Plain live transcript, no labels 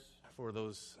for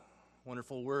those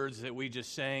wonderful words that we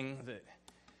just sang that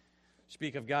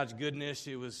speak of God's goodness.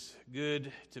 It was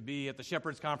good to be at the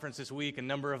Shepherds Conference this week, a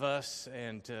number of us,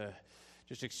 and to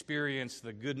just experience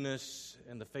the goodness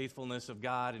and the faithfulness of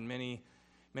God in many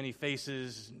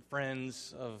faces and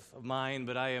friends of mine.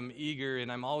 But I am eager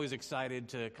and I'm always excited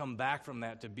to come back from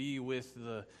that, to be with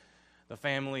the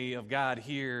family of God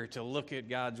here, to look at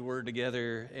God's Word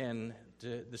together, and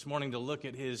this morning to look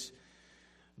at His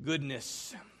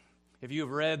goodness. If you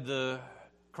have read the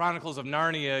Chronicles of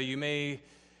Narnia, you may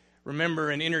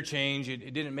remember an interchange.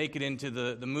 It didn't make it into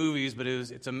the movies, but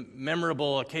it's a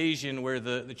memorable occasion where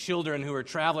the children who are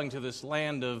traveling to this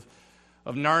land of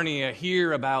Narnia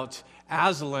hear about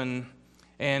Aslan,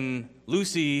 and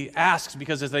Lucy asks,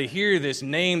 because as they hear this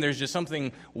name, there's just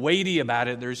something weighty about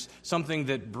it. There's something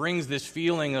that brings this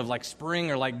feeling of like spring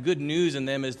or like good news in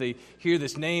them as they hear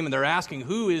this name, and they're asking,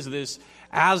 who is this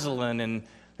Aslan? And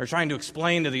they're trying to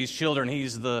explain to these children,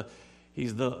 he's the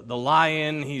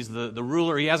lion, he's the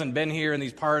ruler. He hasn't been here in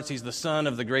these parts. He's the son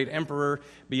of the great emperor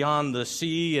beyond the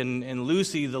sea. And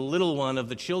Lucy, the little one of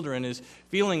the children, is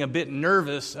feeling a bit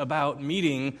nervous about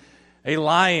meeting a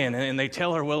lion. And they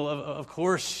tell her, well, of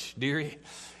course, dearie,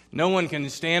 no one can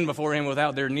stand before him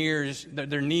without their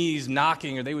knees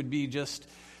knocking, or they would be just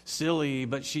silly.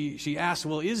 But she asks,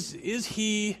 well, is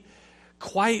he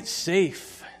quite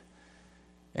safe?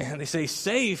 And they say,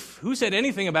 safe? Who said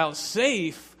anything about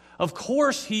safe? Of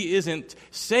course he isn't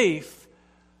safe,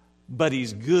 but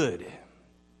he's good.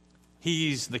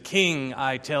 He's the king,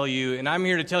 I tell you. And I'm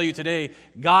here to tell you today,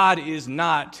 God is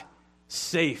not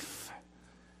safe,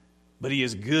 but he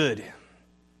is good.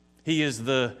 He is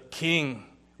the king.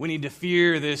 We need to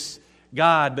fear this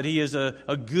God, but he is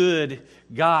a good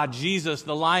God. Jesus,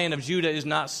 the Lion of Judah, is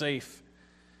not safe,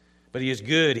 but he is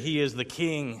good. He is the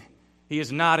king. He is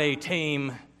not a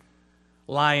tame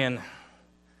lion.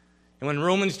 And when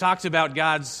Romans talks about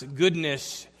God's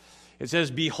goodness, it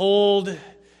says, behold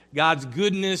God's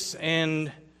goodness and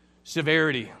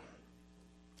severity.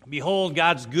 Behold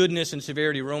God's goodness and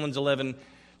severity. Romans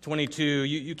 11:22.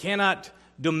 You cannot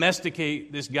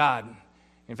domesticate this God.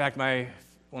 In fact, one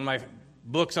of my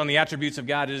books on the attributes of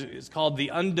God is called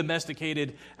The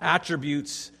Undomesticated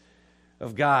Attributes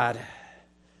of God.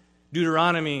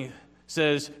 Deuteronomy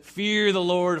says, fear the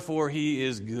Lord, for he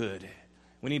is good.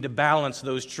 We need to balance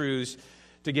those truths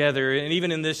together. And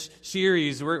even in this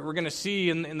series, we're going to see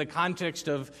in the context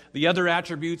of the other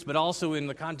attributes, but also in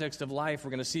the context of life, we're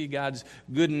going to see God's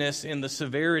goodness in the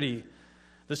severity,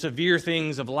 the severe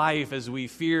things of life as we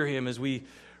fear him, as we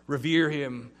revere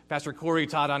him. Pastor Corey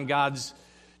taught on God's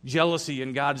jealousy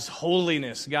and God's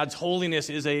holiness. God's holiness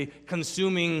is a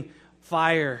consuming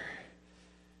fire.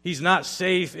 He's not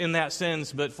safe in that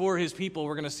sense, but for his people,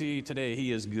 we're going to see today,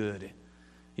 he is good.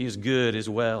 He is good as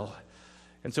well.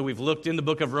 And so we've looked in the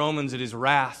book of Romans at his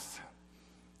wrath,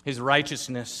 his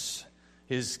righteousness,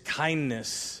 his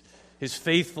kindness, his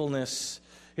faithfulness,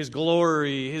 his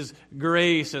glory, his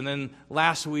grace. And then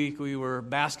last week we were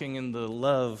basking in the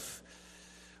love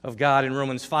of God in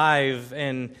Romans 5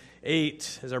 and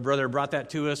 8, as our brother brought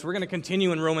that to us. We're going to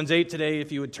continue in Romans 8 today,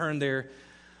 if you would turn there,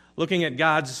 looking at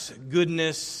God's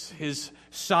goodness, his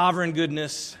sovereign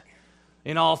goodness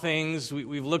in all things.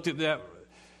 We've looked at that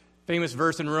famous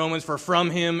verse in Romans, for from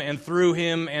him and through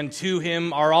him and to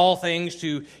him are all things,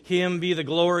 to him be the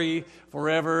glory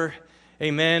forever.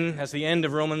 Amen. That's the end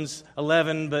of Romans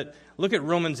 11. But look at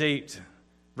Romans 8,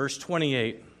 verse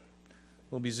 28.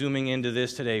 We'll be zooming into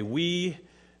this today. We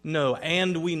know,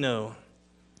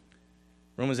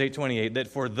 Romans 8:28, that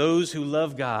for those who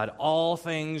love God, all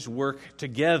things work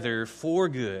together for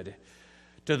good,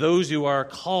 to those who are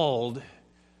called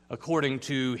according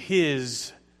to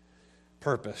his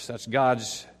purpose. That's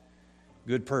God's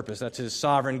good purpose. That's his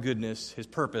sovereign goodness, his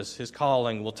purpose, his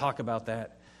calling. We'll talk about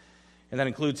that. And that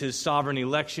includes his sovereign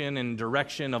election and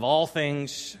direction of all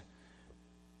things.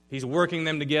 He's working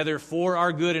them together for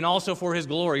our good and also for his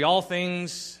glory. All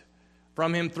things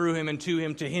from him, through him, and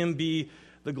to him be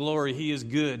the glory. He is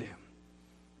good.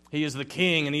 He is the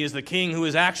king, and he is the king who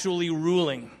is actually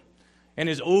ruling and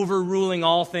is overruling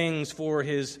all things for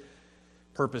his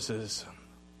purposes.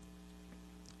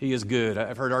 He is good.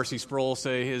 I've heard R.C. Sproul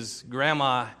say his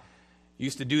grandma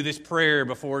used to do this prayer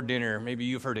before dinner. Maybe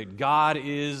you've heard it. God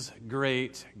is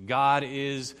great. God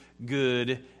is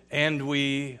good. And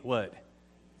we, what?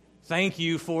 Thank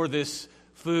you for this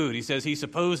food. He says he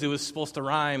supposed it was supposed to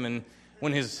rhyme, and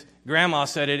when his grandma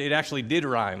said it, it actually did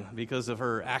rhyme because of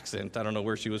her accent. I don't know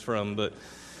where she was from,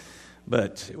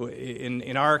 but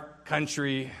in our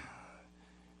country,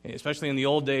 especially in the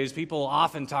old days, people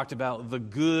often talked about the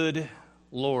good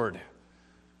Lord,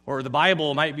 Or the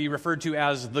Bible might be referred to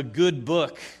as the good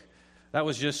book. That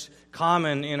was just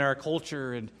common in our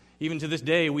culture. And even to this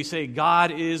day, we say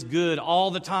God is good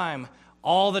all the time.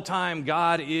 All the time,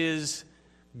 God is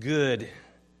good.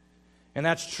 And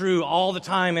that's true all the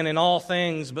time and in all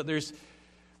things. But there's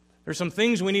some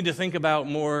things we need to think about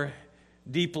more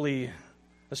deeply,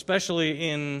 especially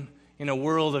in a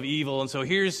world of evil. And so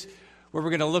here's where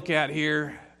we're going to look at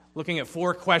here, looking at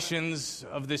 4 questions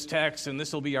of this text, and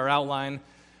this will be our outline.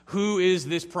 Who is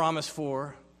this promise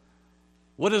for?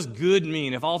 What does good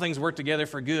mean? If all things work together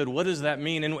for good, what does that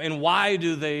mean? And why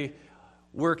do they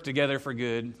work together for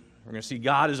good? We're going to see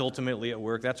God is ultimately at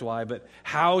work, that's why. But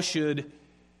how should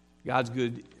God's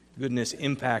goodness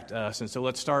impact us? And so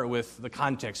let's start with the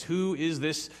context. Who is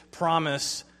this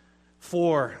promise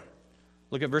for?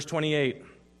 Look at verse 28.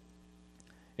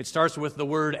 It starts with the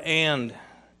word "and,"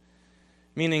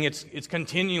 meaning it's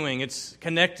continuing. It's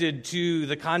connected to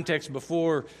the context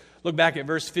before. Look back at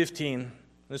verse 15.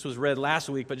 This was read last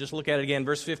week, but just look at it again.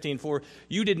 Verse 15, "For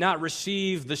you did not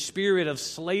receive the spirit of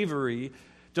slavery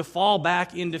to fall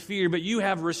back into fear, but you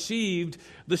have received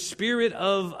the spirit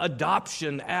of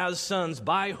adoption as sons,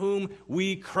 by whom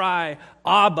we cry,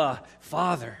 Abba,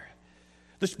 Father.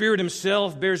 The Spirit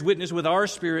himself bears witness with our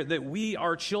spirit that we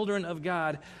are children of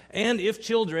God, and if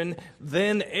children,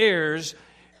 then heirs,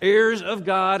 heirs of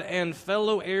God and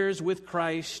fellow heirs with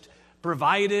Christ,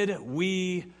 provided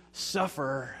we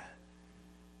suffer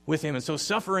with him." And so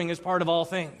suffering is part of all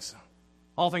things.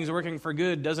 All things working for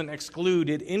good doesn't exclude,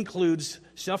 it includes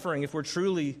suffering if we're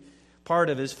truly part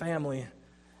of his family.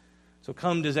 So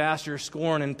come disaster,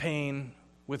 scorn, and pain,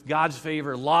 with God's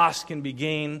favor, loss can be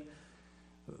gained.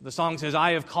 The song says,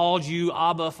 "I have called you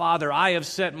Abba, Father. I have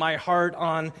set my heart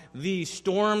on thee.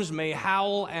 Storms may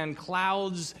howl and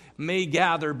clouds may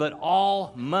gather, but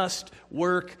all must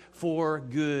work for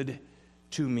good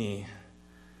to me."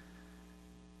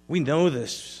 We know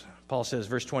this, Paul says,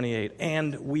 verse 28,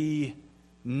 and we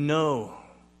know.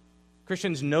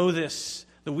 Christians know this,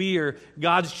 that we are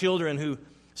God's children who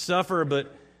suffer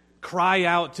but cry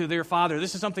out to their Father.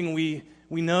 This is something we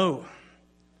know.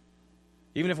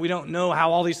 Even if we don't know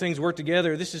how all these things work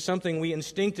together, this is something we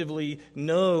instinctively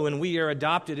know, and we are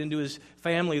adopted into his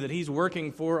family, that he's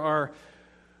working for our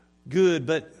good.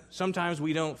 But sometimes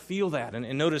we don't feel that.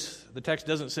 And notice the text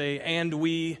doesn't say, "and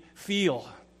we feel."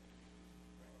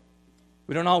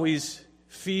 We don't always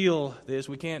feel this.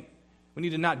 We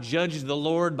need to not judge the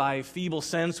Lord by feeble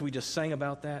sense. We just sang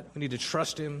about that. We need to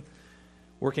trust him,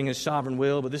 working his sovereign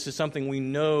will. But this is something we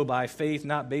know by faith,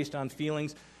 not based on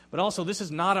feelings. But also, this is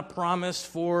not a promise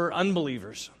for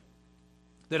unbelievers,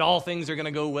 that all things are going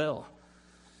to go well.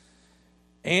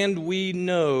 And we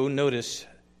know, notice,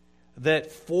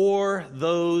 that for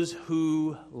those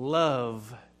who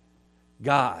love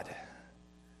God,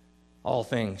 all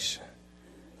things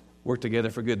work together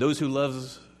for good. Those who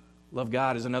love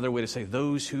God is another way to say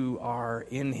those who are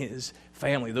in his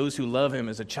family, those who love him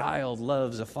as a child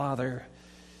loves a father.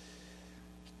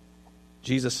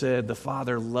 Jesus said the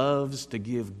Father loves to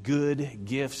give good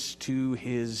gifts to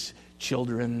his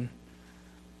children.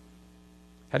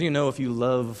 How do you know if you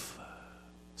love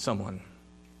someone?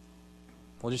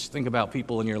 Well, just think about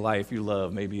people in your life you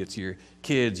love. Maybe it's your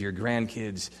kids, your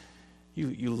grandkids.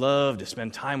 You love to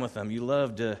spend time with them. You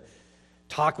love to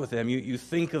talk with them. You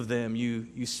think of them.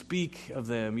 You speak of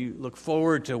them. You look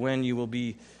forward to when you will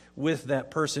be with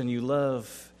that person you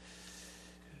love.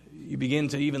 You begin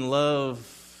to even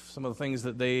love some of the things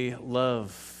that they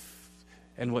love,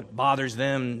 and what bothers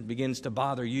them begins to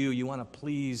bother you. You want to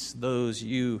please those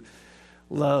you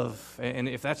love. And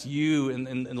if that's you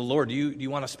and the Lord, do you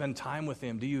want to spend time with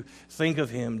him? Do you think of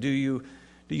him? Do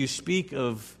you speak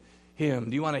of him?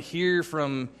 Do you want to hear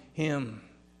from him?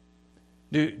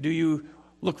 Do you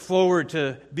look forward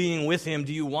to being with him?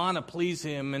 Do you want to please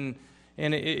him?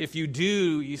 And if you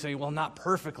do, you say, well, not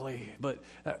perfectly, but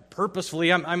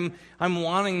purposefully. I'm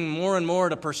wanting more and more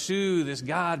to pursue this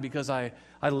God because I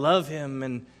love him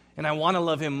and I want to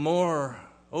love him more.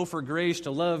 Oh, for grace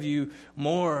to love you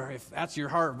more. If that's your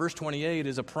heart, verse 28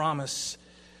 is a promise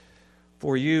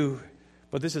for you.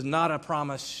 But this is not a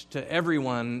promise to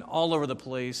everyone all over the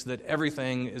place that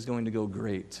everything is going to go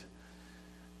great.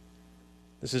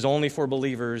 This is only for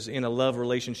believers in a love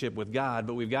relationship with God,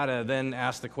 but we've got to then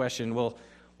ask the question, well,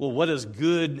 what does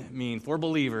good mean for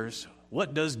believers?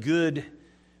 What does good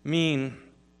mean?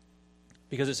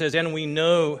 Because it says, and we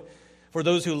know for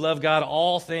those who love God,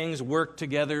 all things work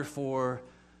together for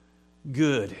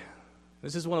good.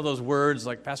 This is one of those words,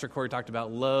 like Pastor Corey talked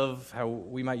about love, how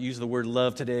we might use the word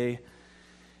love today.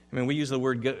 I mean, we use the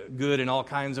word good in all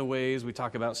kinds of ways. We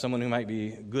talk about someone who might be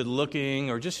good looking,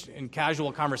 or just in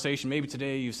casual conversation. Maybe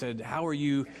today you said, "How are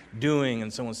you doing?"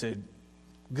 And someone said,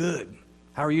 "Good.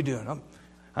 How are you doing?"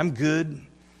 I'm good.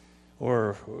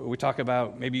 Or we talk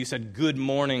about, maybe you said good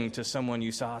morning to someone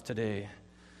you saw today.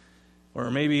 Or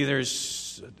maybe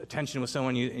there's a tension with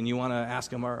someone and you want to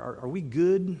ask them, are we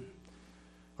good?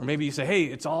 Or maybe you say, "Hey,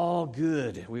 it's all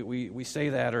good." We say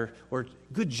that. Or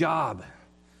 "Good job."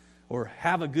 Or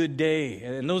 "Have a good day."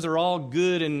 And those are all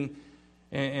good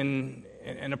and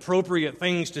appropriate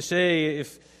things to say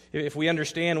if we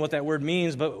understand what that word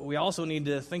means. But we also need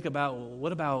to think about,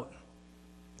 what about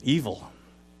evil?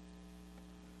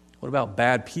 What about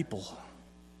bad people?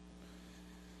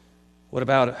 What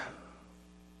about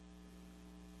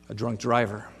a drunk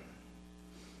driver?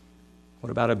 What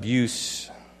about abuse?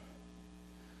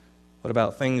 What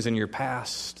about things in your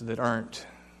past that aren't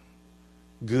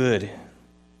good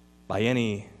by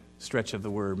any stretch of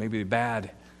the word? Maybe bad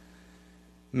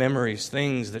memories,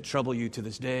 things that trouble you to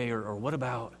this day. Or what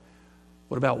about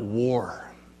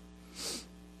war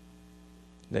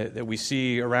that we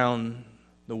see around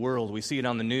the world? We see it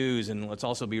on the news, and let's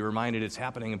also be reminded it's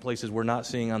happening in places we're not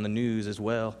seeing on the news as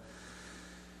well.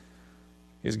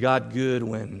 Is God good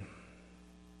when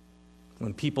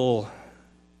people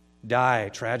die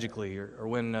tragically, or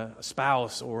when a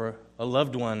spouse or a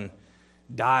loved one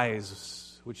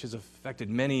dies, which has affected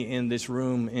many in this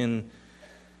room in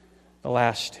the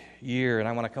last year? And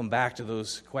I want to come back to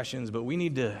those questions, but we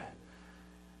need to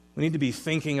be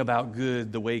thinking about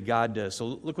good the way God does. So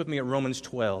look with me at Romans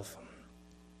 12.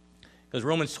 Because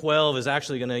Romans 12 is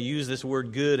actually going to use this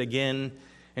word good again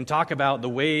and talk about the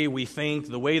way we think,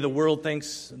 the way the world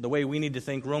thinks, the way we need to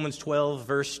think. Romans 12,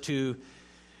 verse 2,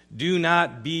 "Do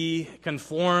not be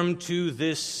conformed to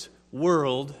this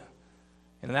world."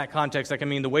 And in that context, that can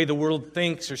mean the way the world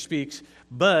thinks or speaks,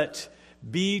 "but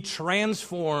be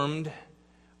transformed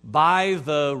by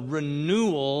the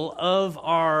renewal of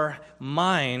our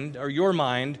mind," or your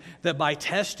mind, "that by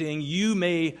testing you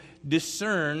may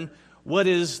discern what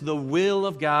is the will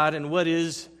of God and what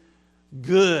is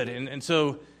good." And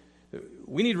so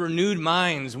we need renewed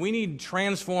minds. We need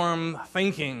transformed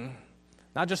thinking,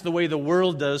 not just the way the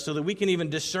world does, so that we can even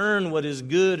discern what is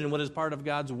good and what is part of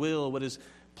God's will, what is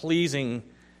pleasing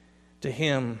to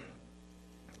Him,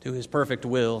 to His perfect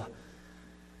will.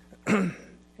 And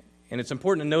it's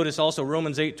important to notice also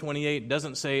Romans 8:28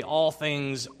 doesn't say all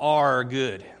things are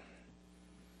good.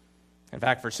 In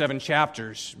fact, for 7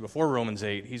 chapters before Romans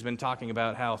 8, he's been talking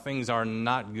about how things are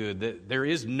not good, that there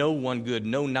is no one good,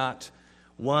 no, not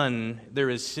one. There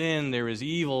is sin, there is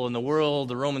evil in the world.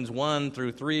 The Romans 1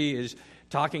 through 3 is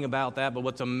talking about that. But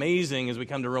what's amazing as we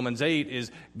come to Romans 8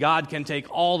 is God can take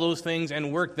all those things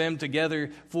and work them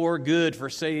together for good, for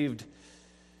saved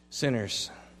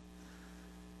sinners.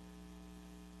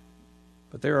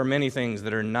 But there are many things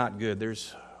that are not good.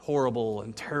 There's horrible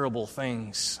and terrible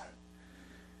things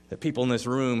that people in this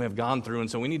room have gone through.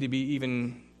 And so we need to be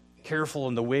even careful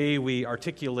in the way we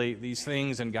articulate these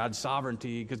things and God's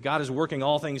sovereignty, because God is working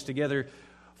all things together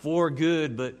for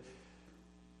good, but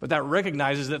that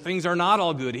recognizes that things are not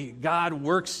all good. God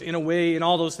works in a way in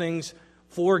all those things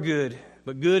for good.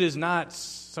 But good is not,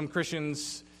 some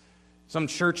Christians, some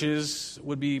churches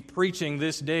would be preaching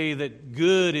this day that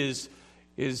good is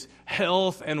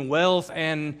health and wealth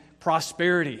and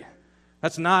prosperity.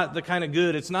 That's not the kind of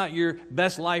good. It's not your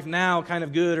best life now kind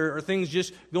of good, or things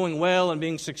just going well and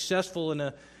being successful in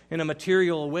a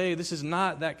material way. This is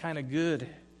not that kind of good.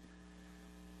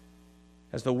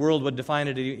 As the world would define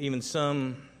it, even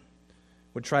some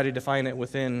would try to define it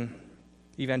within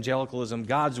evangelicalism.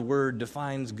 God's word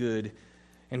defines good,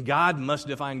 and God must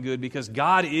define good because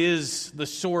God is the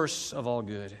source of all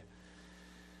good.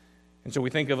 And so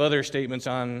we think of other statements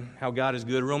on how God is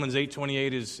good. Romans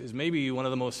 8:28 is maybe one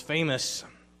of the most famous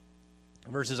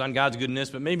verses on God's goodness,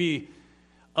 but maybe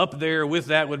up there with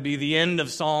that would be the end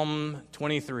of Psalm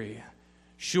 23.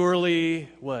 "Surely,"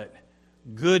 what?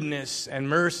 "Goodness and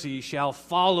mercy shall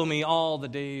follow me all the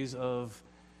days of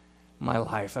my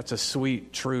life." That's a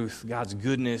sweet truth. God's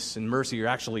goodness and mercy are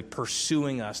actually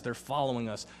pursuing us. They're following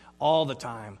us all the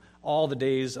time, all the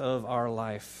days of our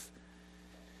life.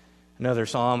 Another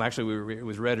psalm, actually it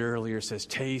was read earlier, says,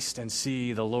 "Taste and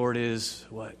see the Lord is,"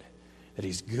 what? "That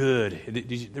He's good."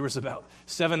 There was about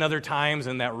 7 other times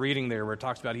in that reading there where it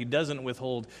talks about He doesn't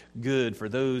withhold good for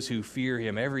those who fear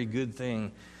Him. Every good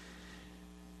thing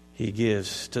He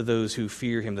gives to those who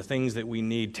fear Him, the things that we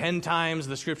need. 10 times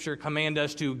the Scripture command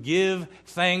us to give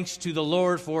thanks to the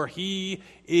Lord, for He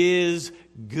is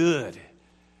good.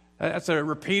 That's a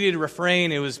repeated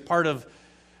refrain. It was part of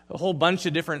a whole bunch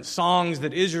of different songs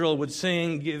that Israel would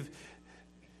sing, give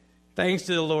thanks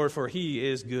to the Lord, for He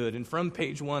is good. And from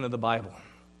page 1 of the Bible,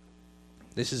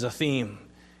 this is a theme.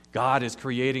 God is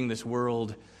creating this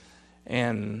world,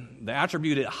 and the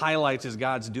attribute it highlights as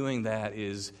God's doing that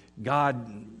is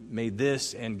God made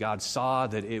this, and God saw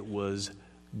that it was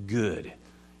good.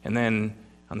 And then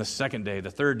on the second day,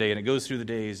 the third day, and it goes through the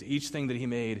days, each thing that He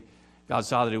made, God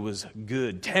saw that it was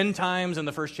good. 10 times in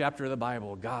the first chapter of the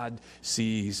Bible, God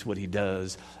sees what He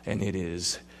does, and it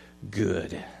is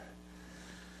good.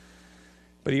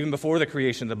 But even before the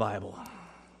creation of the Bible,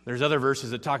 there's other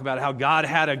verses that talk about how God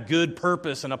had a good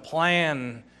purpose and a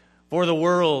plan for the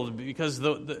world, because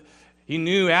He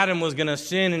knew Adam was going to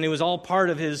sin, and it was all part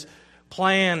of His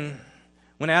plan.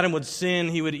 When Adam would sin,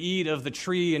 he would eat of the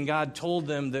tree, and God told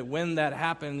them that when that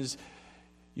happens,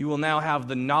 you will now have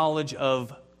the knowledge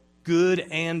of good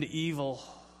and evil.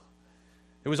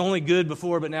 It was only good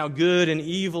before, but now good and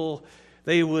evil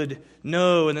they would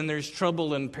know. And then there's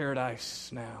trouble in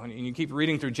paradise now. And you keep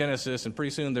reading through Genesis, and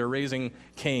pretty soon they're raising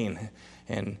Cain.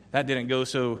 And that didn't go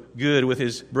so good with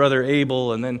his brother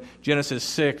Abel. And then Genesis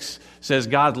 6 says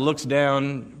God looks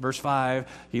down, verse 5,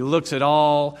 He looks at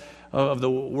all of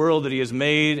the world that He has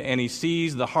made, and He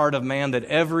sees the heart of man, that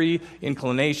every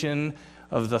inclination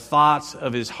of the thoughts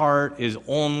of his heart is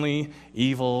only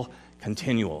evil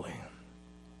continually.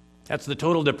 That's the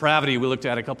total depravity we looked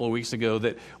at a couple of weeks ago,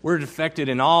 that we're infected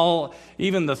in all,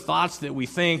 even the thoughts that we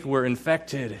think, we're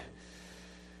infected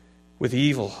with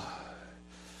evil.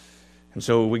 And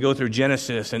so we go through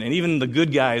Genesis, and even the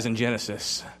good guys in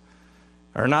Genesis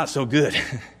are not so good.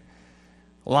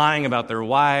 Lying about their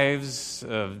wives,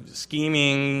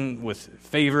 scheming with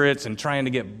favorites and trying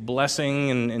to get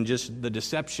blessing, and just the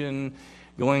deception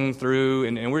going through.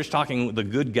 And we're just talking the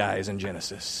good guys in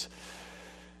Genesis.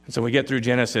 And so we get through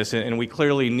Genesis, and we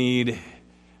clearly need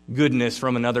goodness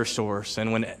from another source.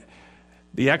 And when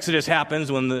the Exodus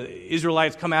happens, when the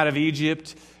Israelites come out of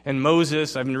Egypt, and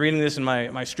Moses, I've been reading this in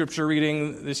my scripture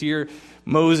reading this year,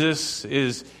 Moses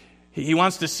he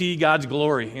wants to see God's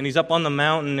glory, and he's up on the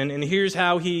mountain, and here's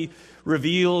how he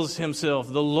reveals himself.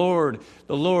 The Lord,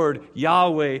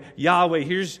 Yahweh, Yahweh.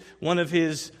 Here's one of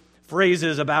his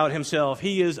phrases about himself.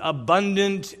 He is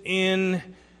abundant in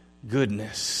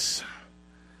goodness.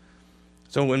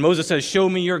 So when Moses says, show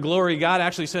me your glory, God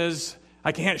actually says,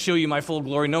 I can't show you my full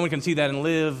glory. No one can see that and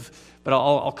live, but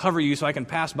I'll cover you so I can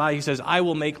pass by. He says, I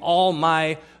will make all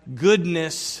my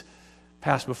goodness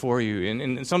pass before you. And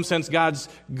in some sense, God's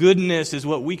goodness is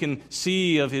what we can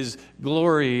see of His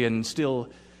glory and still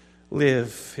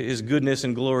live. His goodness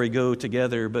and glory go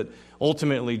together, but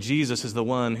ultimately Jesus is the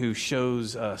one who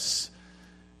shows us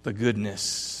the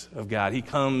goodness of God. He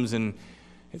comes, and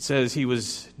it says He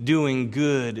was doing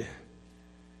good.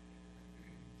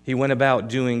 He went about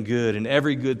doing good, and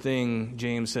every good thing,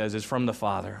 James says, is from the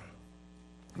Father.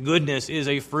 Goodness is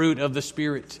a fruit of the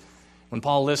Spirit. When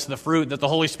Paul lists the fruit that the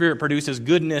Holy Spirit produces,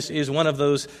 goodness is one of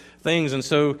those things. And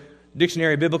so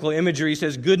Dictionary of Biblical Imagery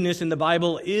says goodness in the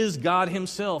Bible is God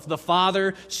Himself. The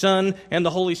Father, Son, and the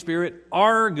Holy Spirit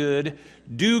are good,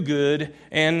 do good,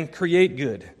 and create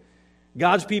good.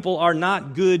 God's people are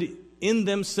not good in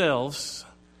themselves,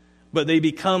 but they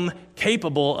become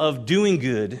capable of doing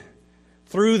good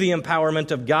through the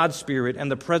empowerment of God's Spirit and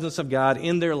the presence of God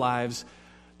in their lives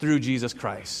through Jesus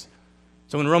Christ.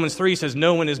 So when Romans 3 says,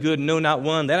 no one is good, no, not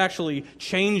one, that actually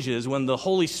changes when the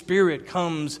Holy Spirit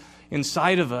comes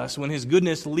inside of us. When His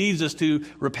goodness leads us to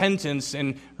repentance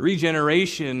and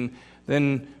regeneration,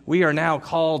 then we are now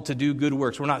called to do good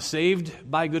works. We're not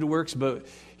saved by good works, but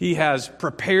He has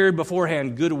prepared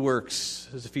beforehand good works,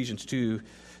 as Ephesians 2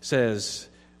 says.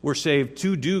 We're saved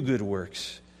to do good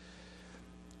works.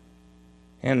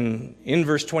 And in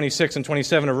verse 26 and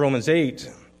 27 of Romans 8,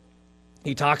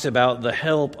 he talks about the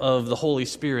help of the Holy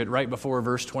Spirit right before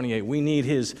verse 28. We need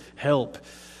His help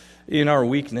in our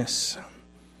weakness.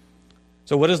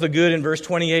 So what does the good in verse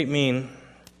 28 mean?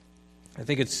 I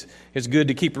think it's good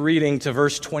to keep reading to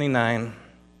verse 29.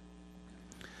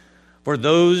 For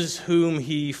those whom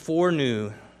He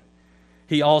foreknew,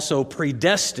 He also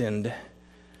predestined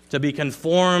to be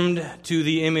conformed to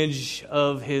the image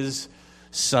of His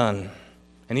Son.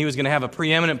 And He was going to have a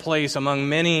preeminent place among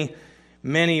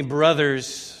many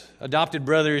brothers, adopted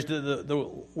brothers. The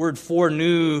word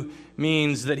foreknew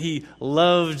means that He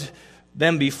loved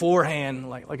them beforehand.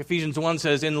 Like Ephesians 1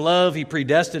 says, in love He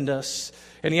predestined us.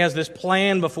 And He has this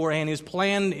plan beforehand. His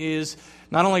plan is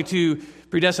not only to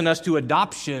predestine us to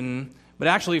adoption, but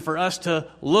actually for us to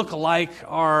look like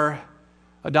our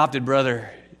adopted brother,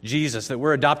 Jesus, that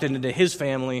we're adopted into His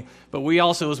family. But we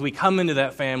also, as we come into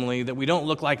that family, that we don't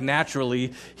look like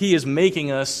naturally. He is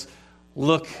making us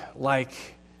look like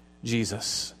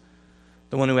Jesus,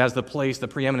 the one who has the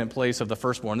preeminent place of the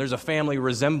firstborn. There's a family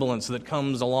resemblance that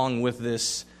comes along with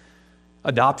this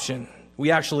adoption.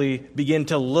 We actually begin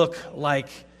to look like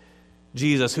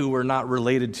Jesus, who we're not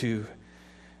related to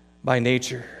by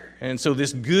nature. And so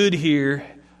this good here,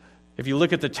 if you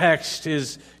look at the text,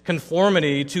 is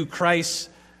conformity to Christ's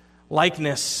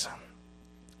likeness.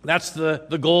 That's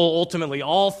the goal ultimately.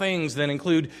 All things then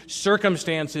include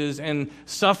circumstances and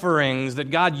sufferings that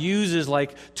God uses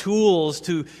like tools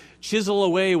to chisel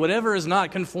away whatever is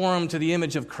not conformed to the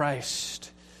image of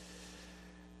Christ.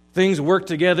 Things work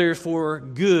together for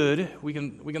good. We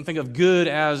can think of good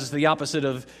as the opposite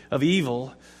of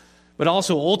evil. But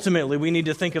also ultimately we need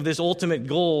to think of this ultimate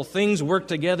goal. Things work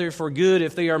together for good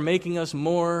if they are making us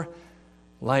more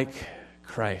like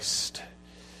Christ.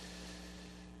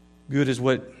 Good is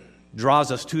what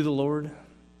draws us to the Lord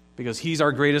because He's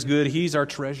our greatest good. He's our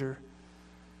treasure.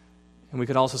 And we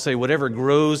could also say whatever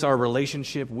grows our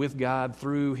relationship with God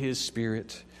through His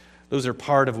Spirit, those are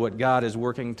part of what God is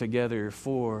working together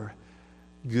for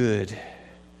good.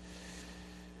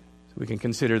 We can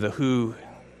consider the who,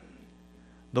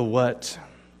 the what,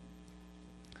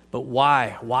 but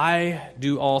why? Why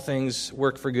do all things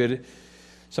work for good?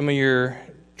 Some of your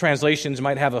translations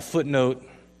might have a footnote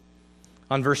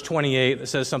on verse 28 that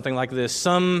says something like this.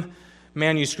 Some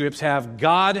manuscripts have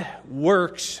God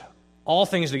works all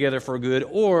things together for good,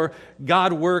 or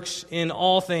God works in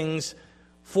all things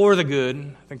for the good.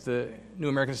 I think the New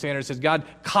American Standard says God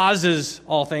causes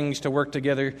all things to work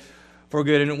together for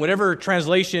good. And whatever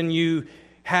translation you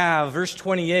have, verse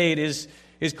 28 is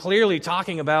clearly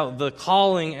talking about the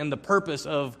calling and the purpose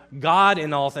of God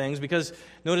in all things, because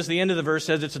notice the end of the verse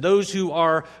says it's those who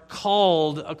are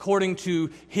called according to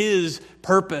His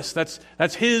purpose.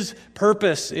 That's His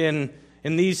purpose in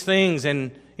these things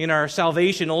and in our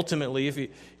salvation ultimately. If you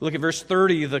look at verse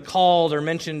 30, the called are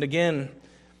mentioned again.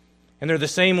 And they're the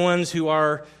same ones who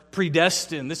are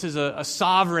predestined. This is a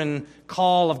sovereign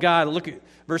call of God. Look at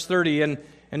verse 30 and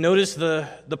notice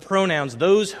the pronouns.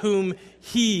 Those whom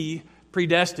He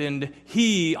predestined,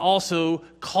 He also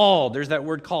called. There's that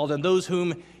word called. And those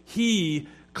whom He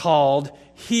called,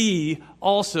 He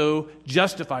also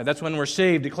justified. That's when we're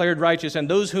saved, declared righteous. And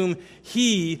those whom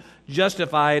He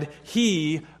justified,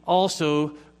 He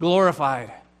also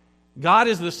glorified. God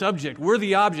is the subject. We're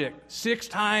the object. 6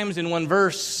 times in one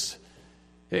verse.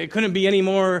 It couldn't be any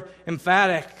more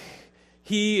emphatic.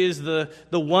 He is the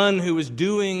one who is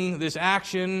doing this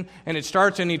action, and it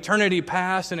starts in eternity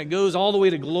past, and it goes all the way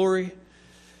to glory.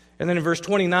 And then in verse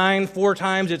 29, 4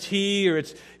 times it's He or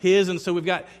it's His, and so we've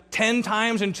got 10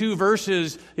 times in 2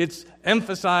 verses it's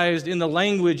emphasized in the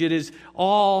language. It is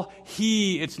all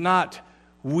He. It's not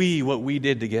we, what we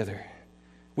did together.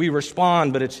 We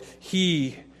respond, but it's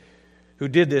He who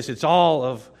did this. It's all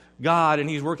of God, and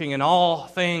He's working in all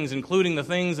things, including the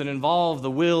things that involve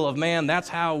the will of man. That's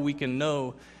how we can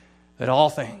know that all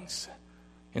things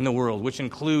in the world, which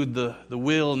include the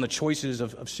will and the choices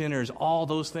of sinners, all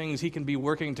those things He can be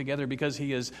working together because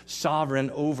He is sovereign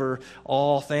over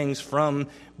all things from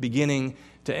beginning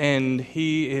to end.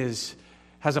 He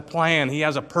has a plan. He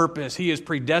has a purpose. He is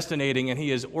predestinating, and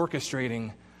He is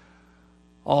orchestrating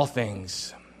all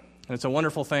things. And it's a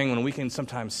wonderful thing when we can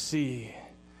sometimes see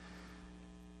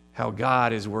how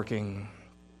God is working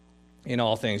in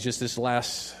all things. Just this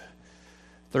last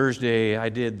Thursday, I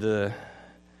did the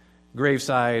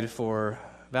graveside for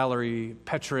Valerie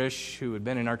Petrish, who had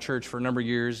been in our church for a number of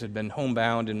years, had been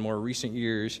homebound in more recent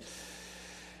years.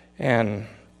 And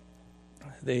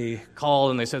they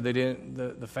called and they said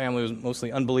the family was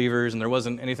mostly unbelievers and there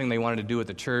wasn't anything they wanted to do at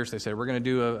the church. They said, we're going to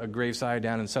do a graveside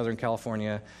down in Southern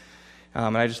California.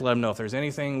 And I just let them know if there's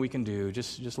anything we can do,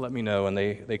 just let me know. And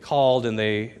they called and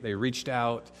they reached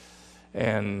out.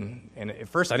 And at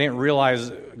first I didn't realize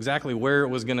exactly where it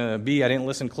was going to be. I didn't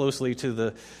listen closely to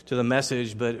the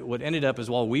message. But what ended up is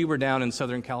while we were down in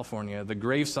Southern California, the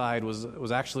graveside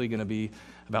was actually going to be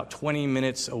about 20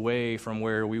 minutes away from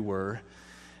where we were.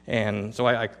 And so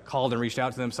I called and reached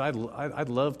out to them. So I'd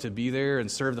love to be there and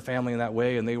serve the family in that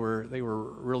way. And they were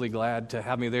really glad to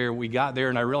have me there. We got there,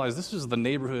 and I realized this was the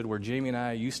neighborhood where Jamie and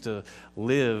I used to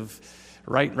live,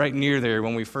 right near there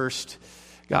when we first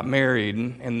got married.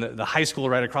 And the high school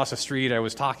right across the street, I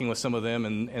was talking with some of them,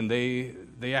 and they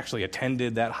actually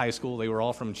attended that high school. They were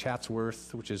all from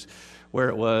Chatsworth, which is where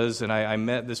it was. And I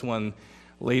met this one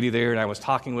lady there, and I was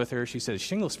talking with her. She said,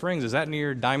 Shingle Springs, is that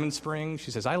near Diamond Springs?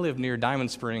 She says, I live near Diamond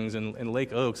Springs in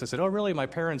Lake Oaks. I said, oh, really? My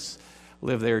parents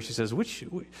live there. She says,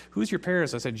 who's your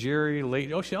parents? I said, Jerry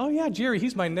Lake. Oh, yeah, Jerry.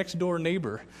 He's my next door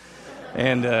neighbor.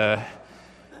 And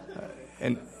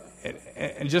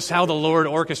and just how the Lord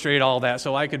orchestrated all that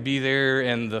so I could be there,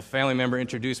 and the family member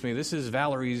introduced me. This is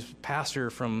Valerie's pastor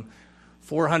from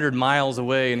 400 miles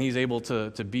away, and he's able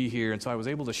to be here. And so I was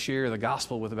able to share the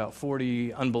gospel with about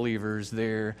 40 unbelievers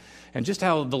there. And just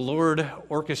how the Lord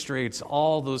orchestrates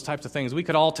all those types of things. We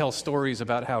could all tell stories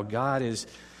about how God is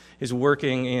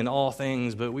working in all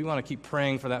things, but we want to keep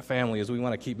praying for that family as we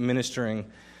want to keep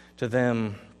ministering to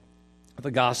them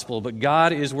the gospel. But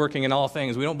God is working in all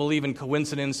things. We don't believe in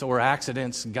coincidence or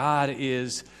accidents. God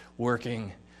is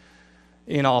working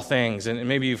in all things. And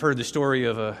maybe you've heard the story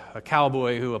of a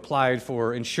cowboy who applied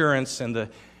for insurance, and the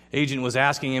agent was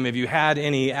asking him, have you had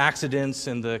any accidents?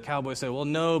 And the cowboy said, well,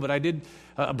 no, but I did.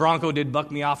 A bronco did buck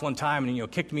me off one time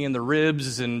and, kicked me in the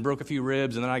ribs and broke a few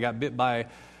ribs, and then I got bit by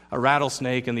a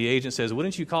rattlesnake. And the agent says,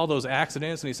 wouldn't you call those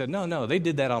accidents? And he said, no, they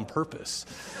did that on purpose.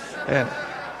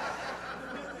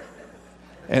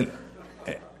 And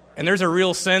there's a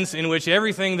real sense in which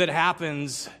everything that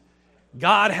happens,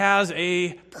 God has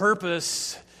a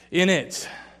purpose in it.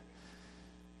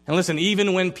 And listen,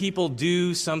 even when people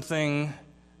do something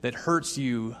that hurts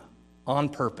you on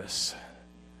purpose,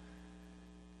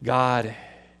 God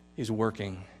is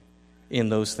working in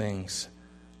those things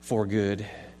for good.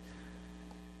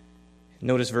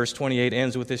 Notice verse 28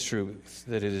 ends with this truth,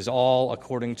 that it is all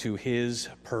according to His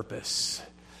purpose.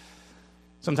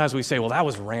 Sometimes we say, well, that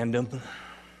was random,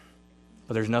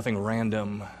 but there's nothing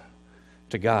random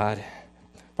to God.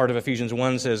 Part of Ephesians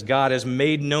 1 says, God has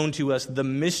made known to us the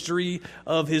mystery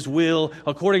of His will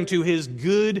according to His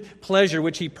good pleasure,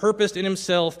 which He purposed in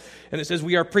Himself. And it says,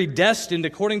 we are predestined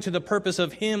according to the purpose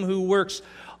of Him who works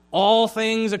all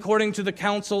things according to the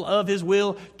counsel of His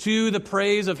will, to the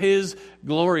praise of His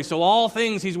glory. So all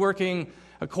things He's working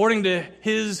according to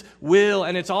His will,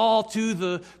 and it's all to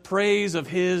the praise of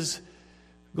His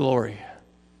glory.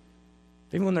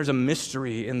 Even when there's a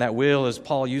mystery in that will, as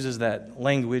Paul uses that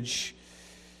language,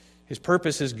 His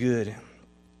purpose is good.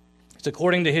 It's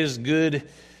according to His good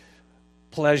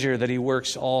pleasure that He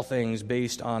works all things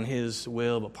based on His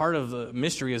will. But part of the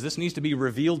mystery is this needs to be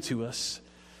revealed to us.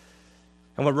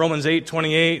 And what Romans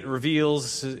 8:28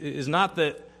 reveals is not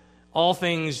that all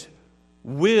things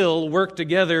will work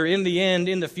together in the end,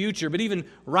 in the future, but even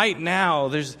right now,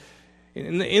 there's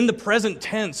in the present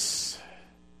tense,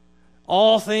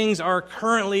 all things are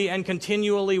currently and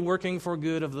continually working for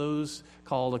good of those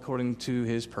called according to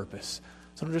His purpose.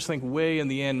 So don't just think way in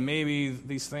the end, maybe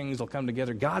these things will come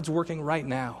together. God's working right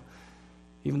now,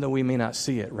 even though we may not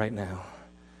see it right now.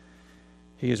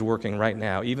 He is working right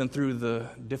now, even through the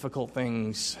difficult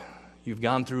things you've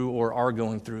gone through or are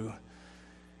going through.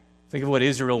 Think of what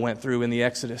Israel went through in the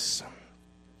Exodus.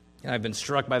 And I've been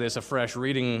struck by this afresh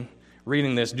reading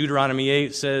this. Deuteronomy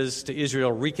 8 says to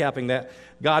Israel, recapping that,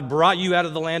 God brought you out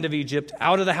of the land of Egypt,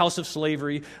 out of the house of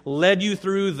slavery, led you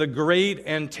through the great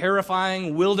and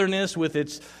terrifying wilderness with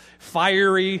its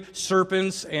fiery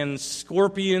serpents and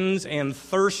scorpions and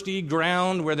thirsty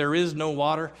ground where there is no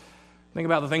water. Think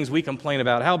about the things we complain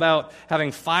about. How about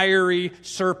having fiery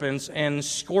serpents and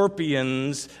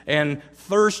scorpions and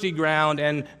thirsty ground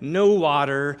and no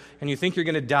water, and you think you're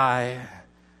going to die?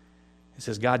 It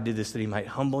says God did this that He might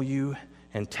humble you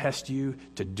and test you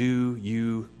to do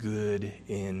you good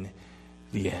in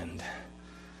the end.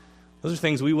 Those are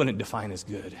things we wouldn't define as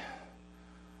good,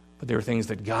 but they were things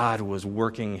that God was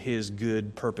working His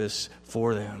good purpose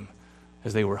for them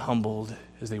as they were humbled,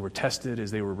 as they were tested, as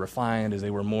they were refined, as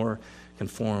they were more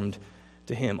conformed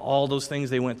to Him. All those things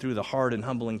they went through, the hard and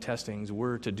humbling testings,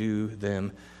 were to do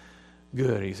them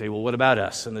good. You say, well, what about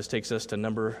us? And this takes us to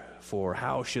number 4.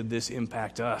 How should this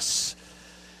impact us?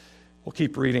 We'll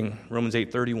keep reading Romans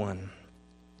 8:31.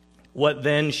 What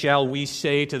then shall we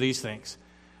say to these things?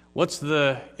 What's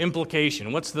the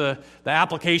implication? What's the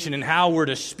application in how we're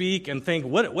to speak and think?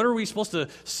 What are we supposed to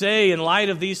say in light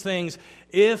of these things?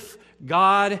 If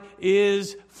God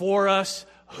is for us,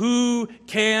 who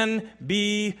can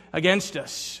be against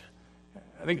us?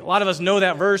 I think a lot of us know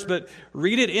that verse, but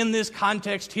read it in this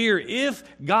context here. If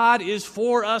God is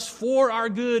for us, for our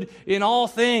good in all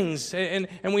things, and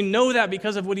we know that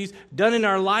because of what He's done in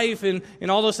our life and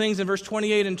all those things in verse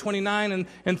 28 and 29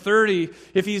 and 30.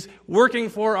 If He's working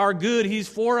for our good, He's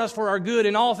for us for our good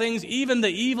in all things, even the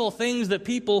evil things that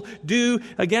people do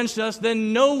against us,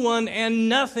 then no one and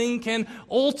nothing can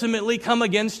ultimately come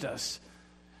against us.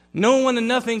 No one and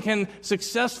nothing can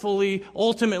successfully,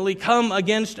 ultimately come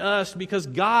against us because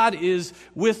God is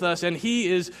with us and He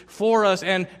is for us,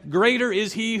 and greater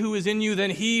is He who is in you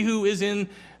than he who is in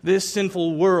this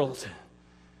sinful world.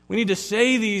 We need to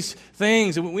say these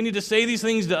things, and we need to say these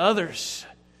things to others.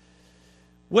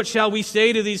 What shall we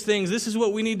say to these things? This is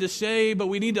what we need to say, but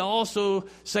we need to also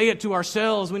say it to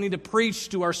ourselves. We need to preach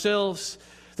to ourselves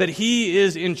that He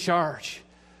is in charge,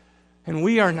 and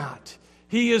we are not.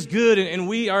 He is good, and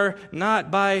we are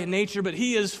not by nature, but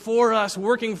He is for us,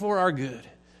 working for our good,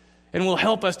 and will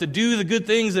help us to do the good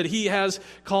things that He has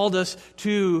called us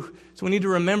to. So we need to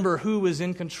remember who is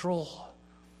in control,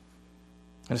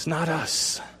 and it's not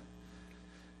us.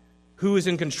 Who is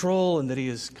in control, and that He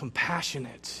is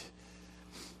compassionate,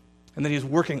 and that He is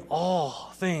working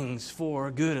all things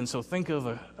for good. And so think of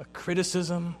a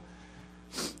criticism.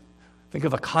 Think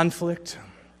of a conflict.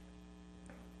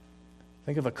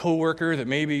 Think of a coworker that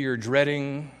maybe you're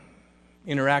dreading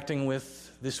interacting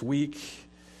with this week.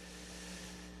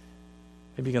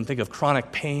 Maybe you can think of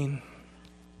chronic pain.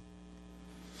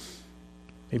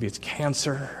 Maybe it's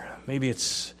cancer. Maybe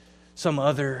it's some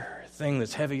other thing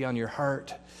that's heavy on your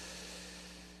heart.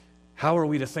 How are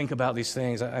we to think about these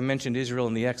things? I mentioned Israel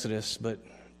in the Exodus, but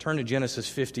turn to Genesis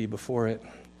 50 before it,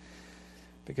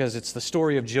 because it's the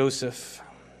story of Joseph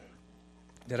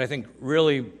that I think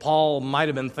really Paul might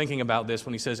have been thinking about this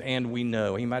when he says, and we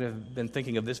know. He might have been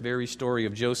thinking of this very story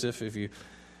of Joseph. If you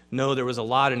know, there was a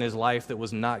lot in his life that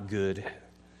was not good.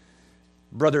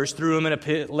 Brothers threw him in a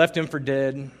pit, left him for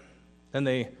dead. Then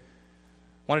they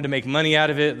wanted to make money out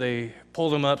of it. They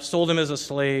pulled him up, sold him as a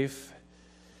slave.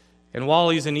 And while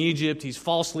he's in Egypt, he's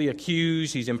falsely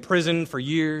accused. He's imprisoned for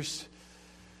years.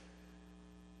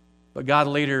 But God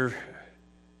later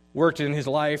worked in his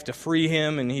life to free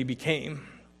him, and he became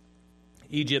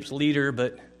Egypt's leader.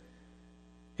 But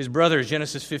his brothers,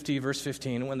 Genesis 50, verse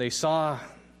 15, when they saw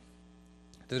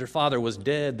that their father was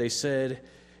dead, they said,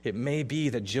 "It may be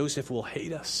that Joseph will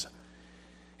hate us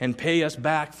and pay us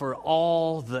back for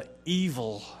all the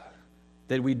evil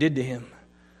that we did to him."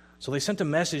 So they sent a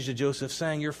message to Joseph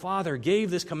saying, "Your father gave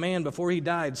this command before he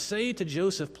died. Say to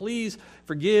Joseph, please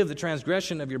forgive the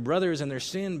transgression of your brothers and their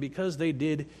sin because they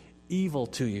did evil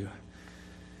to you.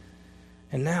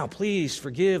 And now please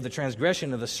forgive the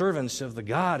transgression of the servants of the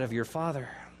God of your father."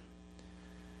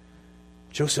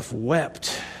 Joseph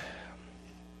wept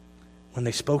when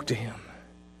they spoke to him.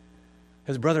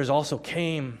 His brothers also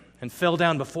came and fell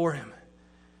down before him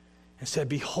and said,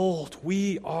 "Behold,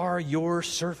 we are your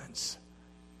servants."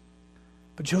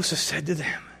 But Joseph said to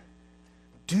them,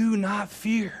 "Do not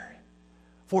fear,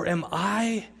 for am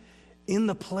I in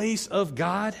the place of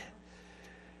God?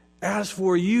 As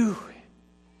for you,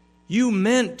 you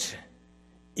meant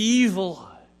evil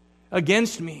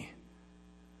against me,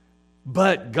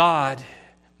 but God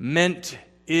meant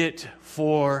it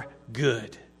for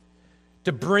good,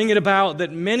 to bring it about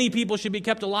that many people should be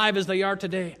kept alive as they are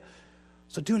today.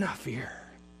 So do not fear.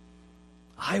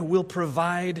 I will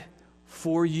provide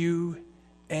for you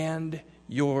and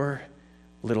your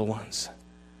little ones."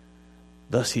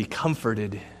 Thus he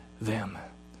comforted them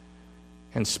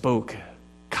and spoke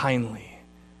kindly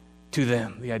to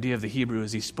them. The idea of the Hebrew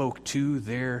is he spoke to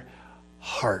their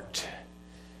heart.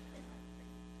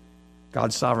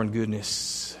 God's sovereign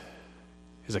goodness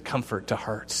is a comfort to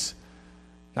hearts,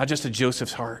 not just to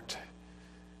Joseph's heart,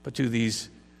 but to these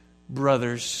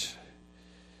brothers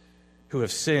who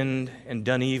have sinned and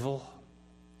done evil.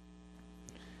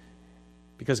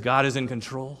 Because God is in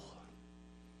control,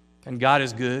 and God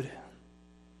is good.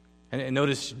 And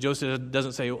notice Joseph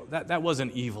doesn't say, that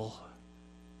wasn't evil.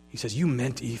 He says, you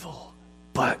meant evil,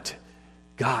 but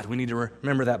God. We need to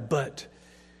remember that, but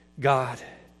God.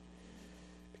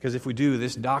 Because if we do,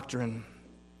 this doctrine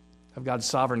of God's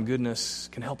sovereign goodness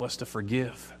can help us to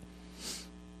forgive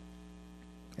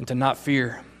and to not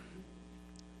fear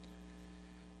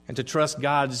and to trust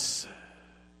God's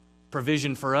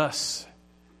provision for us.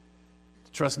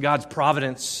 Trust God's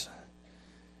providence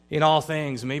in all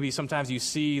things. Maybe sometimes you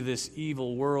see this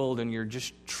evil world and you're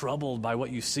just troubled by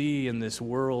what you see in this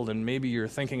world, and maybe you're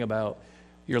thinking about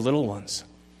your little ones.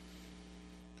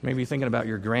 Maybe you're thinking about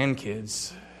your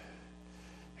grandkids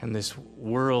and this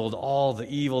world, all the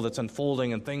evil that's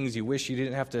unfolding and things you wish you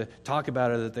didn't have to talk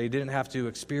about or that they didn't have to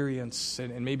experience.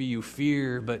 And maybe you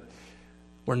fear, but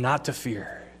we're not to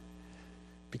fear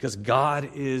because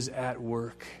God is at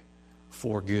work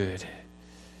for good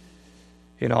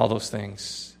in all those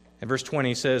things. And verse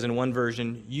 20 says in one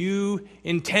version, "You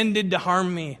intended to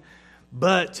harm me,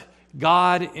 but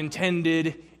God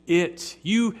intended it."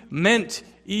 You meant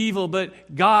evil,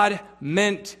 but God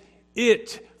meant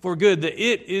it for good. The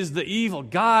it is the evil.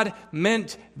 God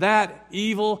meant that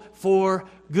evil for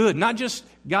good. Not just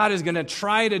God is going to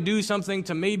try to do something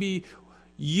to maybe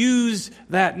use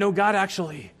that. No, God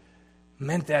actually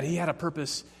meant that. He had a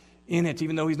purpose in it.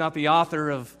 Even though He's not the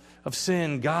author of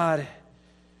sin, God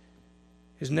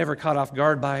is never caught off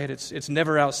guard by it. It's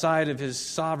never outside of his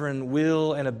sovereign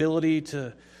will and ability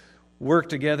to work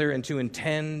together and to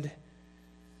intend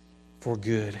for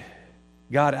good.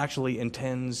 God actually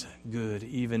intends good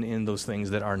even in those things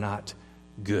that are not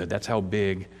good. That's how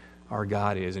big our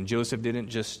God is. And Joseph didn't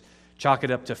just chalk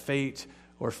it up to fate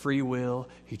or free will.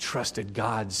 He trusted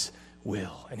God's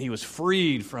will. And he was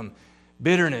freed from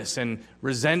bitterness and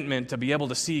resentment to be able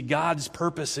to see God's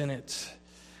purpose in it.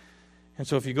 And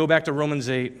so if you go back to Romans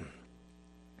 8,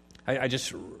 I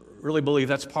just really believe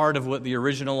that's part of what the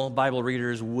original Bible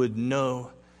readers would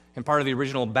know, and part of the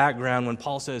original background when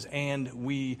Paul says, and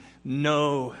we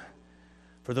know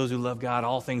for those who love God,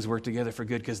 all things work together for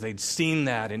good, because they'd seen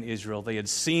that in Israel. They had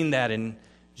seen that in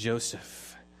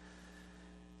Joseph.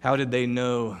 How did they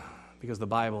know? Because the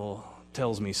Bible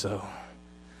tells me so.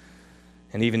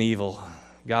 And even evil,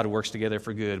 God works together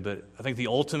for good. But I think the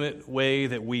ultimate way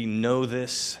that we know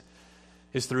this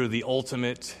is through the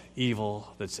ultimate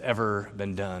evil that's ever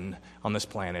been done on this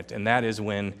planet. And that is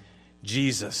when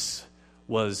Jesus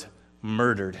was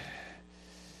murdered.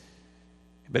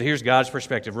 But here's God's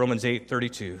perspective, Romans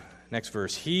 8:32, next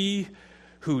verse. He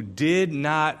who did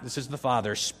not, this is the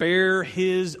Father, spare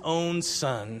his own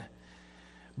Son,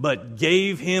 but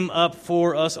gave him up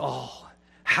for us all,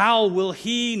 how will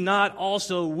he not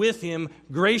also with him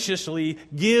graciously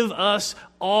give us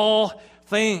all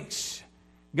things?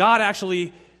 God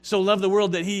actually so loved the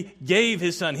world that he gave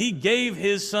his Son. He gave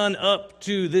his Son up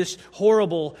to this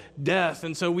horrible death.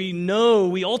 And so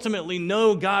we ultimately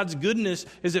know God's goodness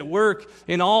is at work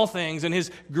in all things, and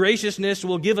his graciousness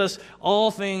will give us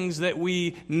all things that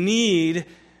we need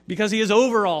because he is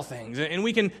over all things. And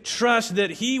we can trust that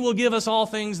he will give us all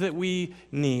things that we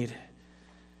need.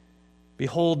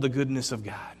 Behold the goodness of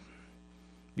God.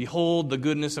 Behold the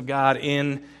goodness of God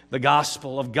in the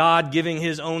gospel of God giving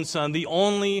his own Son, the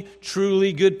only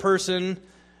truly good person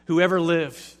who ever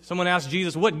lived. Someone asked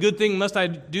Jesus, what good thing must I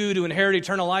do to inherit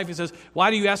eternal life? He says,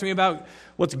 why do you ask me about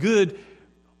what's good?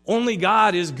 Only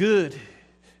God is good.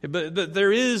 But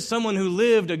there is someone who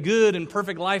lived a good and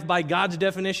perfect life by God's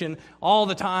definition all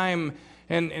the time.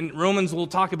 And Romans will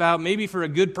talk about maybe for a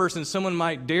good person, someone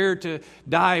might dare to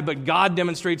die, but God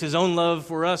demonstrates his own love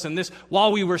for us. And this,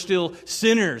 while we were still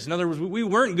sinners. In other words, we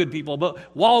weren't good people, but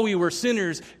while we were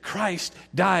sinners, Christ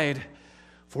died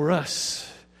for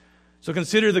us. So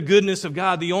consider the goodness of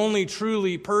God. The only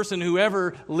truly person who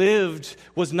ever lived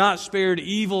was not spared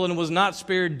evil and was not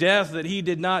spared death that he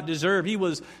did not deserve. He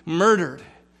was murdered.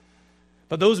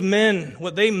 But those men,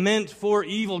 what they meant for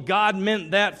evil, God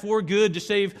meant that for good to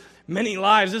save many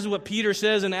lives. This is what Peter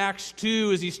says in Acts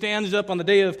 2 as he stands up on the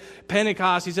day of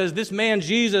Pentecost. He says, this man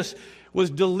Jesus was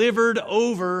delivered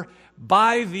over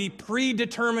by the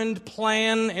predetermined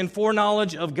plan and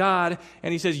foreknowledge of God.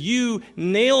 And he says, you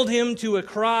nailed him to a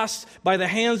cross by the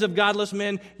hands of godless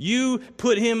men. You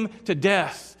put him to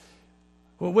death.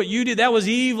 Well, what you did, that was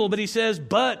evil. But he says,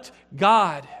 but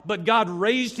God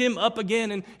raised him up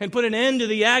again and put an end to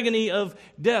the agony of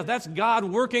death. That's God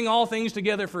working all things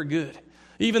together for good.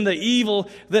 Even the evil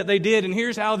that they did. And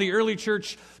here's how the early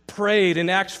church prayed in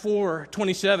Acts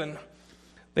 4:27.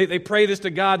 They pray this to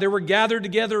God. They were gathered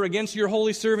together against your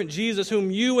holy servant Jesus,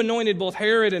 whom you anointed, both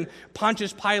Herod and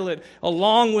Pontius Pilate,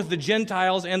 along with the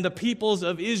Gentiles and the peoples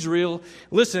of Israel.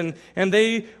 Listen, and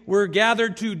they were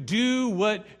gathered to do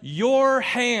what your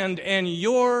hand and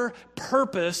your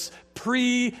purpose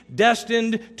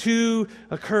predestined to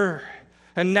occur.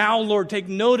 And now, Lord, take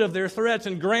note of their threats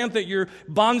and grant that your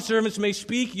bondservants may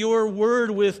speak your word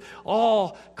with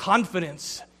all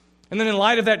confidence. And then in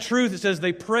light of that truth, it says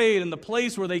they prayed, and the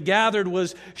place where they gathered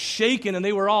was shaken, and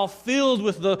they were all filled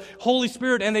with the Holy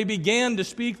Spirit, and they began to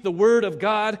speak the word of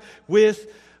God with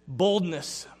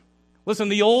boldness. Listen,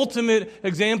 the ultimate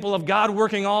example of God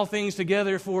working all things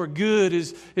together for good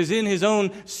is in his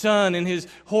own Son and his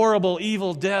horrible,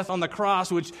 evil death on the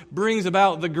cross, which brings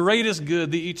about the greatest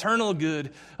good, the eternal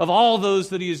good of all those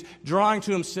that he is drawing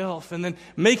to himself and then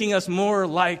making us more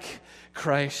like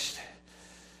Christ.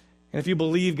 And if you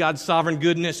believe God's sovereign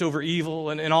goodness over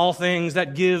evil and all things,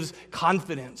 that gives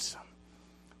confidence.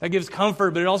 That gives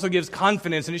comfort, but it also gives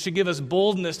confidence, and it should give us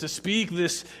boldness to speak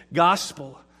this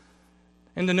gospel.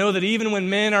 And to know that even when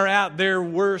men are at their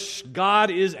worst,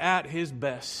 God is at his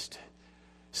best,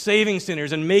 saving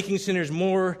sinners and making sinners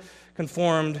more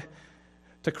conformed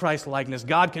to Christ's likeness.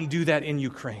 God can do that in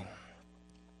Ukraine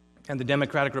and the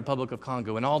Democratic Republic of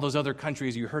Congo and all those other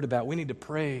countries you heard about. We need to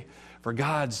pray for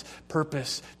God's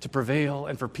purpose to prevail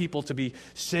and for people to be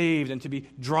saved and to be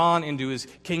drawn into his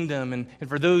kingdom, and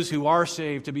for those who are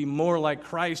saved to be more like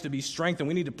Christ, to be strengthened.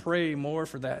 We need to pray more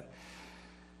for that.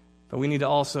 But we need to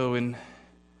also, in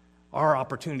our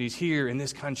opportunities here in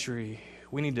this country,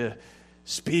 we need to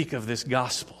speak of this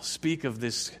gospel, speak of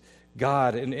this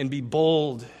God, and be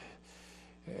bold,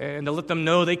 and to let them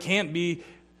know they can't be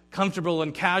comfortable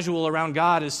and casual around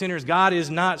God as sinners. God is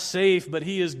not safe, but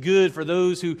He is good for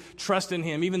those who trust in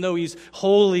Him, even though He's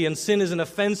holy and sin is an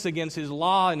offense against His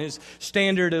law and His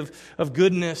standard of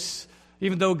goodness.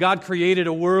 Even though God created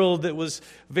a world that was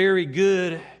very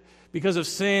good, because of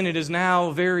sin, it is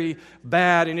now very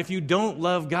bad. And if you don't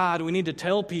love God, we need to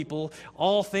tell people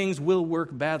all things will work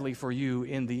badly for you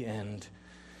in the end,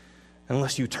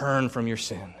 unless you turn from your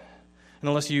sin, and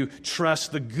unless you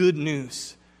trust the good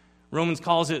news. Romans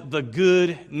calls it the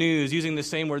good news, using the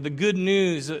same word, the good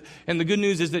news. And the good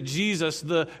news is that Jesus,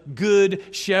 the good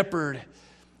shepherd,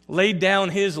 laid down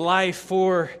His life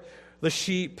for the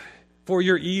sheep, for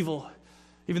your evil.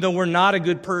 Even though we're not a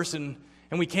good person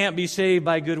and we can't be saved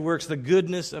by good works, the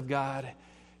goodness of God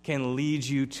can lead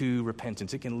you to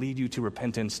repentance. It can lead you to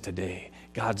repentance today.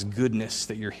 God's goodness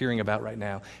that you're hearing about right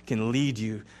now can lead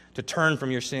you to turn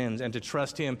from your sins and to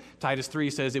trust Him. Titus 3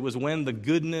 says, it was when the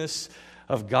goodness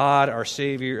of God our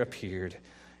Savior appeared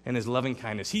and His loving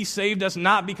kindness. He saved us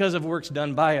not because of works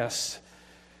done by us,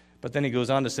 but then he goes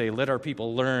on to say, let our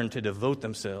people learn to devote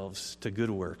themselves to good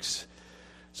works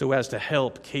so as to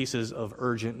help cases of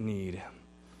urgent need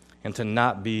and to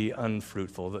not be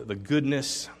unfruitful. The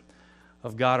goodness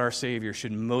of God our Savior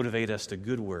should motivate us to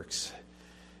good works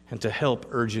and to help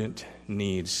urgent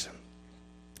needs.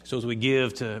 So as we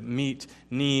give to meet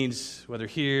needs, whether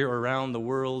here or around the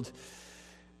world,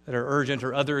 that are urgent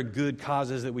or other good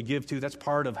causes that we give to, that's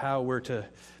part of how we're to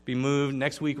be moved.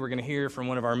 Next week, we're going to hear from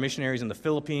one of our missionaries in the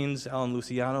Philippines, Alan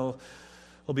Luciano,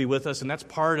 will be with us, and that's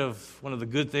part of one of the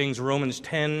good things Romans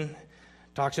 10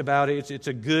 talks about. It's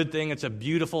a good thing, it's a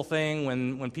beautiful thing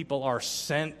when people are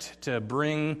sent to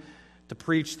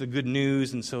preach the good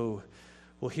news, and so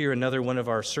we'll hear another one of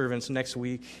our servants next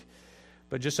week.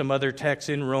 But just some other texts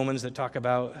in Romans that talk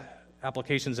about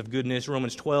applications of goodness.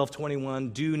 Romans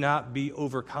 12:21, do not be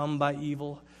overcome by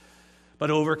evil, but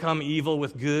overcome evil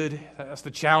with good. That's the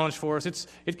challenge for us.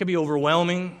 It can be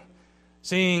overwhelming,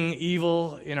 seeing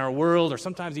evil in our world, or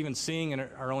sometimes even seeing in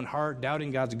our own heart,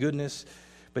 doubting God's goodness.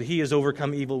 But He has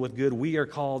overcome evil with good. We are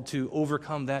called to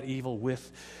overcome that evil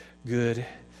with good.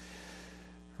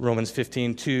 Romans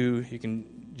 15:2, you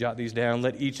can jot these down.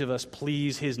 Let each of us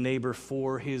please his neighbor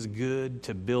for his good,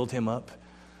 to build him up.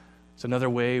 It's another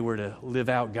way we're to live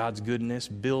out God's goodness,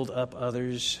 build up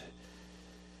others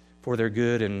for their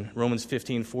good. In Romans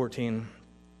 15:14,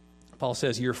 Paul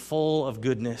says, you're full of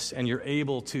goodness and you're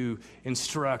able to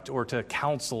instruct or to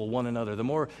counsel one another. The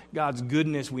more God's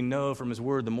goodness we know from His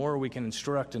Word, the more we can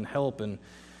instruct and help and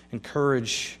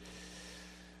encourage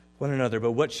one another.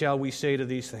 But what shall we say to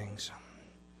these things?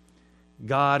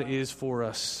 God is for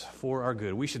us, for our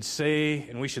good. We should say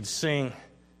and we should sing,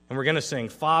 and we're going to sing,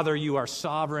 Father, you are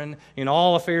sovereign in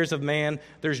all affairs of man.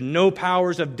 There's no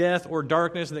powers of death or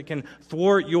darkness that can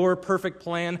thwart your perfect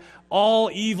plan.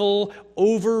 All evil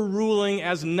overruling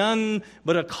as none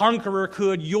but a conqueror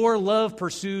could. Your love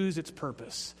pursues its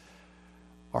purpose,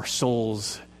 our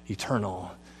soul's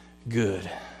eternal good.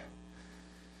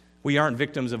 We aren't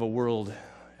victims of a world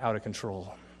out of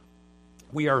control.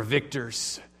 We are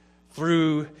victors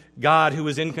through God, who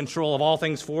is in control of all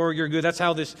things for your good. That's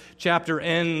how this chapter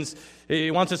ends.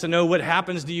 It wants us to know what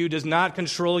happens to you does not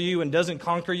control you and doesn't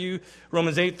conquer you.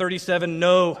 Romans 8:37,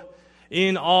 no,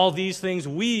 in all these things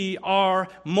we are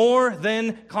more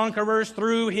than conquerors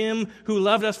through Him who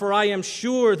loved us. For I am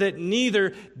sure that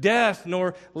neither death,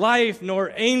 nor life,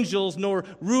 nor angels, nor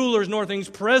rulers, nor things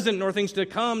present, nor things to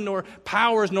come, nor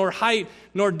powers, nor height,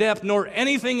 nor depth, nor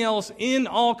anything else in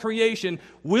all creation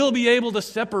will be able to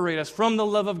separate us from the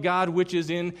love of God which is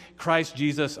in Christ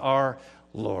Jesus our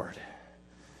Lord.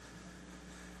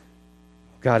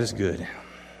 God is good.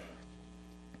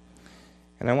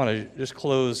 And I want to just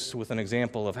close with an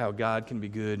example of how God can be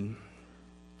good,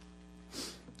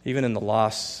 even in the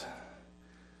loss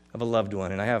of a loved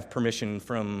one. And I have permission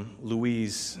from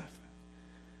Louise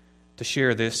to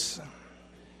share this,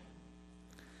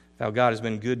 how God has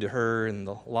been good to her in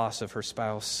the loss of her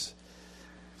spouse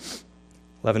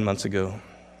 11 months ago.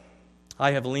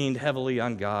 I have leaned heavily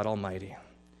on God Almighty.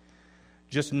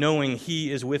 Just knowing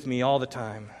He is with me all the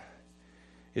time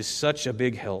is such a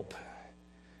big help.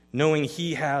 Knowing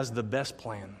He has the best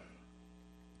plan,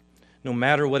 no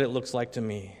matter what it looks like to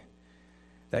me,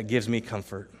 that gives me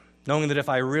comfort. Knowing that if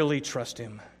I really trust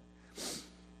Him,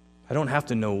 I don't have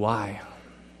to know why.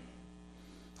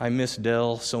 I miss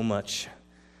Dell so much.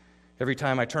 Every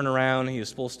time I turn around, he is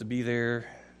supposed to be there,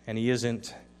 and he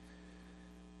isn't.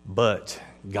 But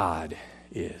God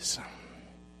is.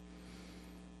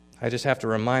 I just have to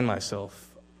remind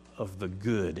myself of the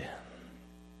good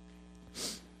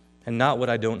and not what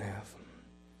I don't have.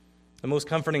 The most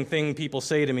comforting thing people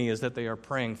say to me is that they are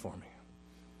praying for me.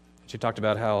 She talked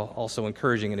about how also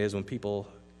encouraging it is when people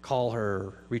call her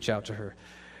or reach out to her.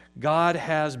 God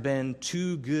has been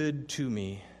too good to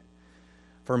me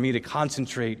for me to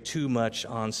concentrate too much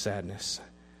on sadness.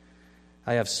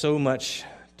 I have so much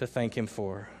to thank him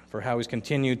for how he's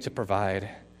continued to provide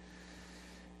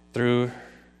through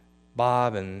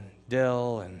Bob and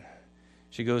Dell. And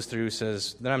she goes through,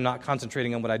 says, then I'm not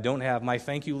concentrating on what I don't have. My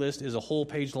thank you list is a whole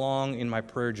page long in my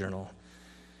prayer journal.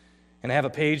 And I have a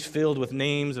page filled with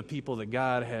names of people that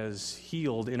God has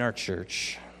healed in our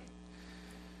church.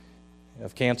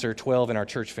 Of cancer, 12 in our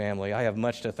church family. I have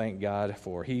much to thank God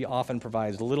for. He often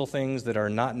provides little things that are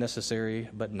not necessary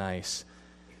but nice.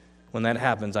 When that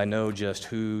happens, I know just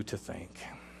who to thank.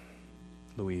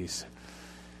 Louise,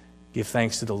 give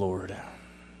thanks to the Lord,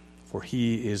 for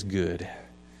he is good.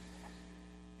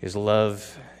 His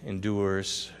love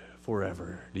endures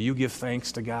forever. Do you give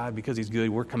thanks to God because he's good?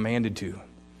 We're commanded to.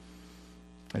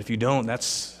 And if you don't,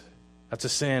 that's a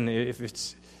sin.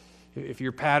 If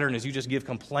your pattern is you just give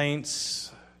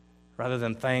complaints rather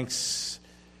than thanks,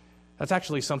 that's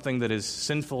actually something that is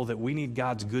sinful, that we need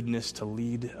God's goodness to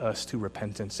lead us to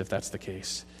repentance, if that's the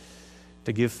case,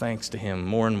 to give thanks to him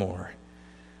more and more,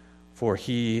 for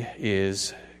he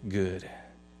is good.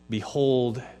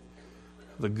 Behold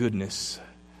the goodness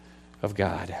of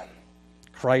God.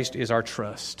 Christ is our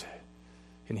trust,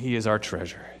 and he is our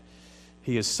treasure.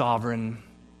 He is sovereign,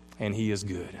 and he is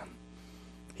good.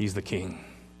 He's the King.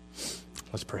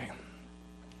 Let's pray.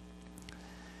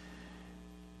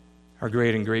 Our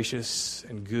great and gracious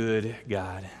and good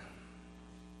God,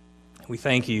 we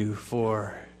thank you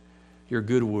for your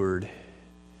good word.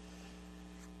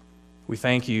 We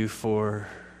thank you for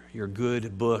your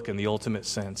good book in the ultimate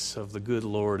sense of the good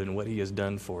Lord and what he has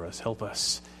done for us. Help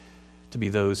us to be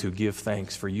those who give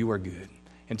thanks, for you are good,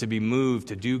 and to be moved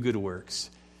to do good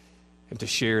works and to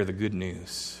share the good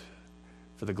news.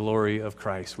 For the glory of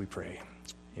Christ, we pray.